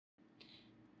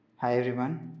Hi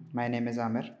everyone, my name is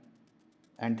Amir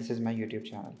and this is my YouTube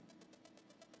channel.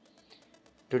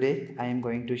 Today I am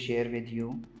going to share with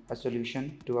you a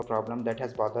solution to a problem that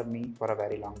has bothered me for a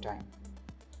very long time.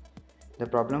 The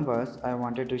problem was I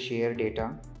wanted to share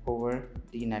data over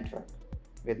the network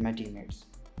with my teammates.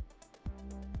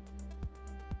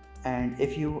 And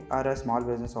if you are a small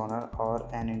business owner or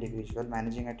an individual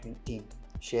managing a team,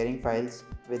 sharing files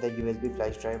with a USB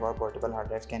flash drive or portable hard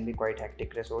drives can be quite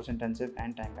hectic, resource intensive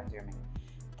and time consuming.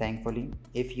 Thankfully,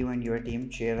 if you and your team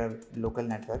share a local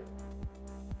network,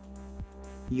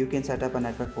 you can set up a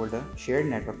network folder, shared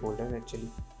network folder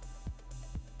actually,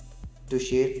 to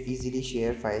easily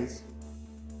share files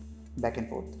back and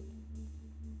forth.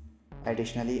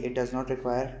 Additionally, it does not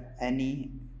require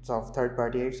any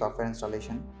third-party software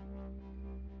installation.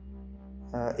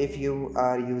 If you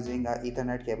are using an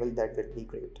Ethernet cable, that will be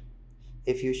great.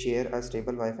 If you share a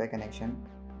stable Wi-Fi connection,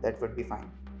 that would be fine.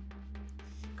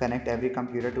 Connect every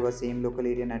computer to a same local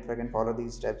area network and follow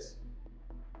these steps.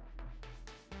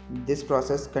 This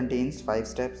process contains 5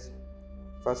 steps.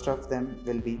 First of them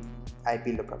will be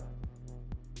IP lookup.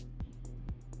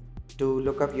 To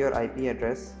look up your IP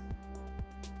address,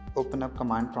 open up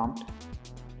command prompt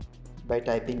by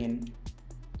typing in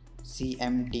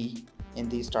CMD in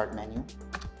the start menu.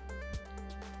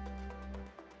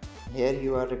 Here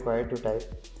you are required to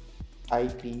type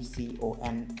IPCONFIG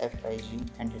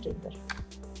and hit enter.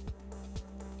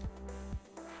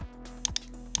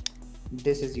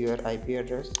 This is your IP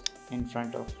address in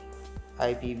front of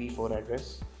IPv4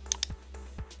 address.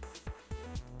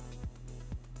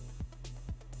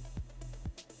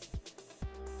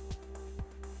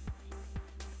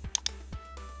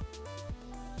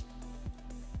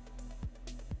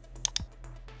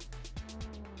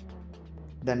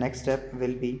 The next step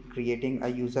will be creating a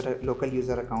local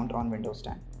user account on Windows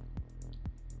 10.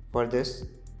 For this,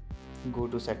 go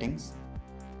to Settings,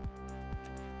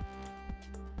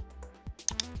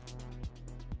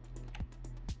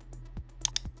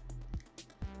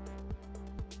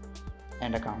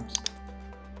 and Accounts.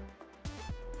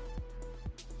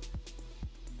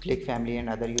 Click Family and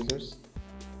Other Users.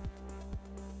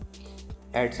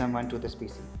 Add someone to this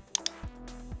PC.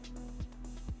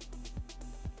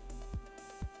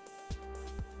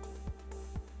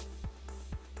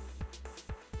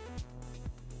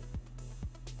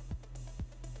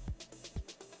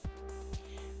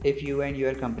 If you and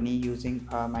your company using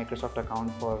a Microsoft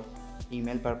account for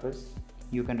email purpose,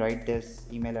 you can write this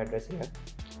email address here.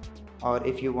 Or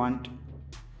if you want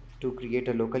to create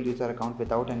a local user account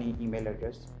without any email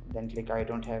address, then click I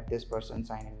don't have this person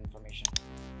sign in information.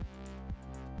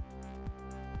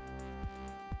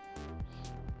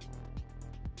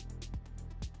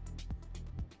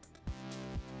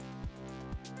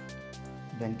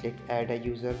 Then click add a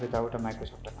user without a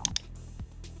Microsoft account.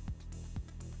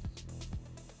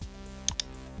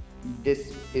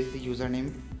 This is the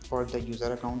username for the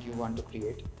user account you want to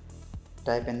create.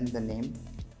 Type in the name.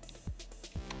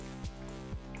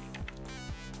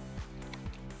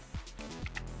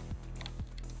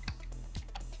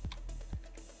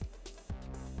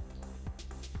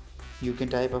 You can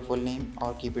type a full name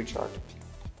or keep it short.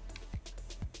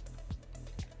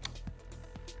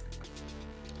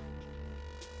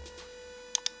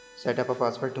 Set up a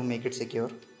password to make it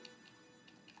secure.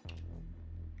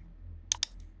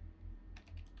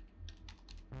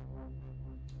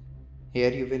 Here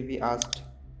you will be asked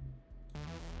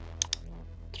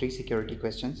 3 security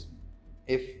questions.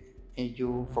 If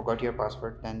you forgot your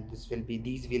password, then these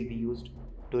will be used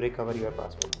to recover your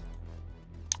password.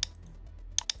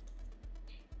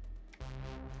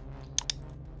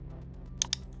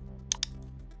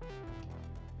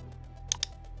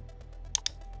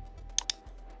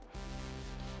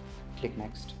 Click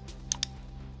Next.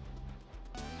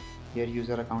 Your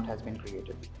user account has been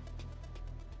created.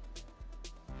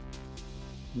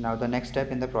 Now the next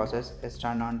step in the process is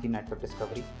turn on the network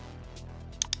discovery.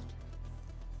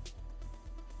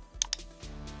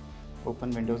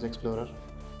 Open Windows Explorer.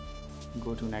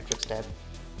 Go to Networks tab.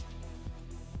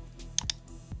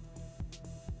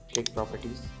 Click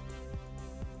Properties.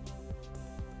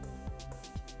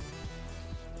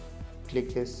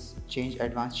 Click this Change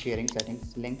Advanced Sharing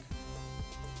Settings link.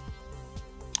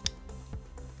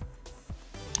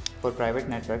 For private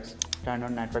networks, turn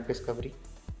on Network Discovery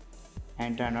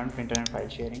and turn on printer and file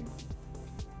sharing.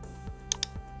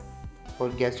 For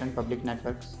guest and public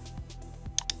networks,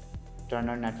 turn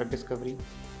on network discovery,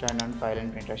 turn on file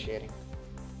and printer sharing.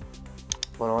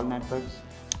 For all networks,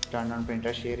 turn on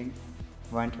printer sharing,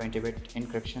 120-bit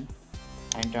encryption,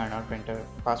 and turn on printer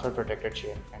password protected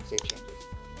sharing and save changes.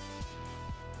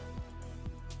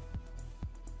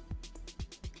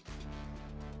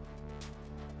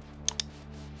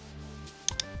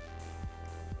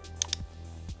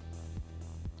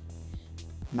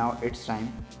 Now it's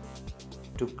time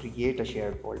to create a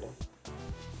shared folder.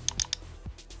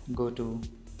 Go to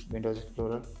Windows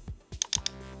Explorer.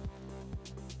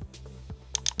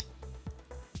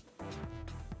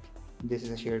 This is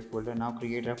a shared folder. Now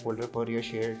create a folder for your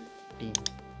shared team.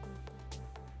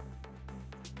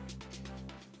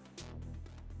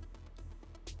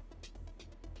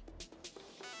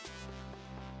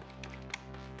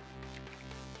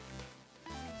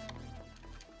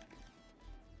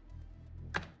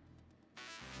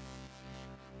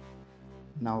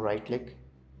 Now right click,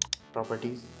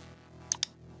 Properties.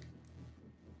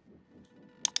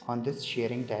 On this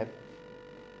sharing tab,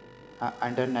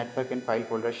 under Network and File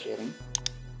Folder Sharing,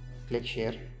 click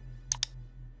Share.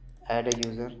 Add a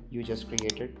user you just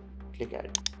created, click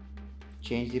Add.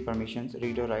 Change the permissions,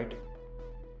 read or write.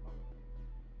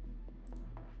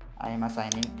 I am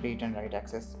assigning read and write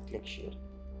access, click Share.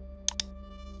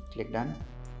 Click Done.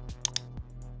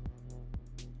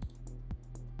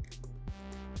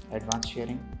 Advanced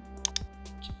sharing.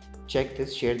 Check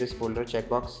this share this folder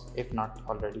checkbox if not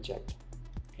already checked.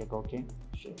 Click OK.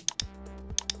 Share.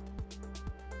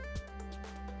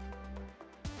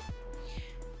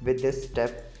 With this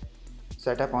step,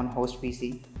 setup on host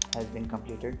PC has been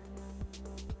completed.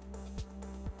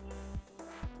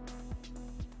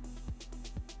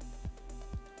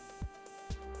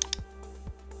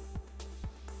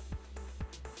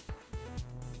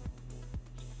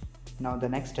 Now the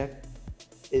next step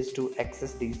is to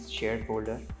access this shared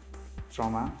folder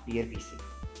from a peer PC.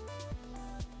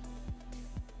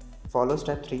 Follow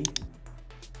step 3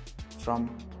 from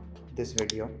this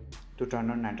video to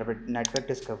turn on network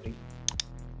discovery.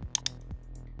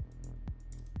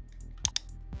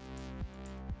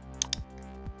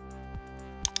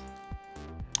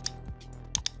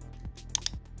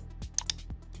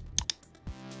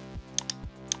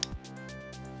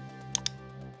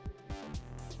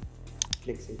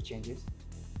 Click Save Changes.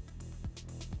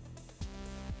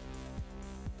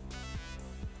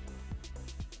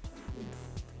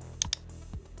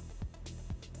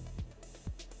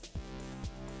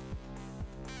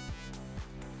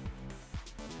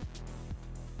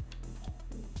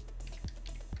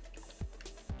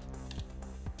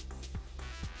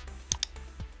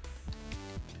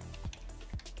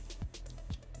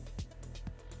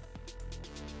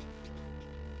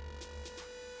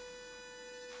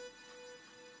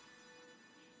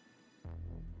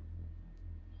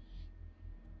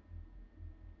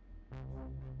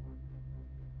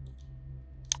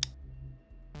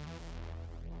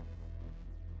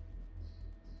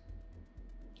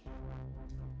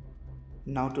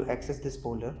 Now to access this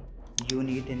folder, you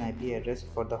need an IP address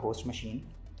for the host machine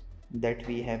that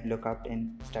we have looked up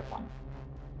in step 1.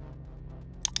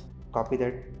 Copy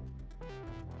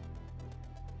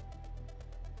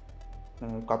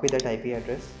that IP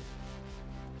address.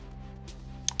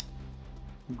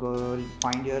 Go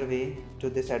find your way to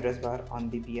this address bar on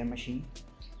the PM machine.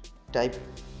 Type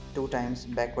 2 times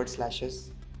backward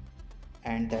slashes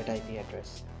and that IP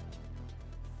address.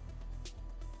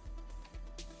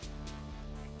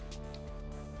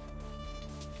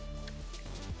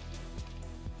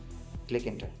 Click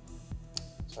enter.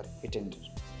 Hit enter.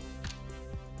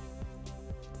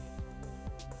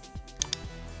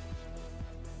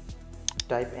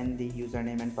 Type in the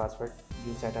username and password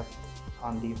you set up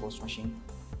on the host machine.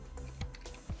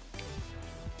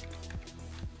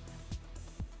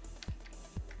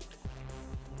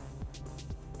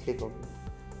 Click OK.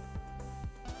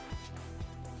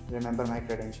 Remember my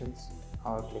credentials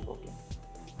or click OK.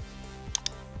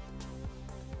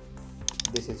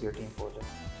 This is your team folder.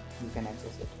 You can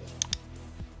access it here.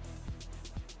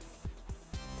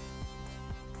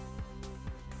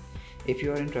 If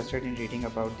you are interested in reading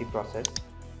about the process,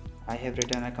 I have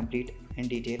written a complete and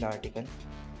detailed article.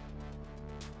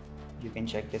 You can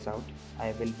check this out.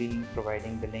 I will be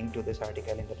providing the link to this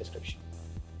article in the description.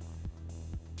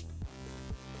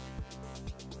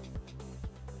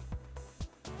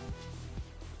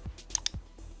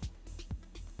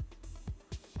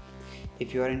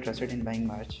 If you are interested in buying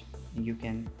merch, you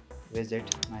can visit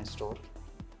my store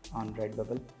on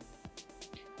Redbubble.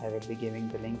 I will be giving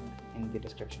the link in the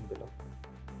description below.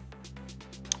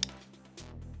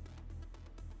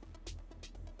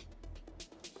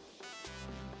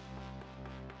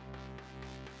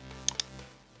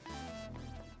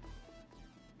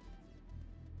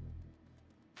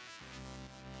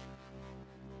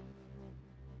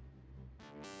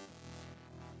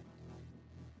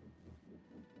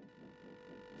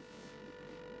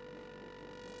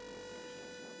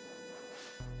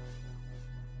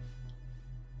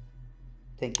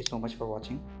 Thank you so much for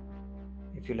watching.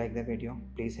 If you like the video,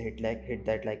 please hit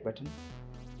that like button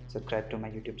subscribe to my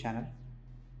YouTube channel.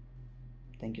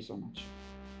 Thank you so much.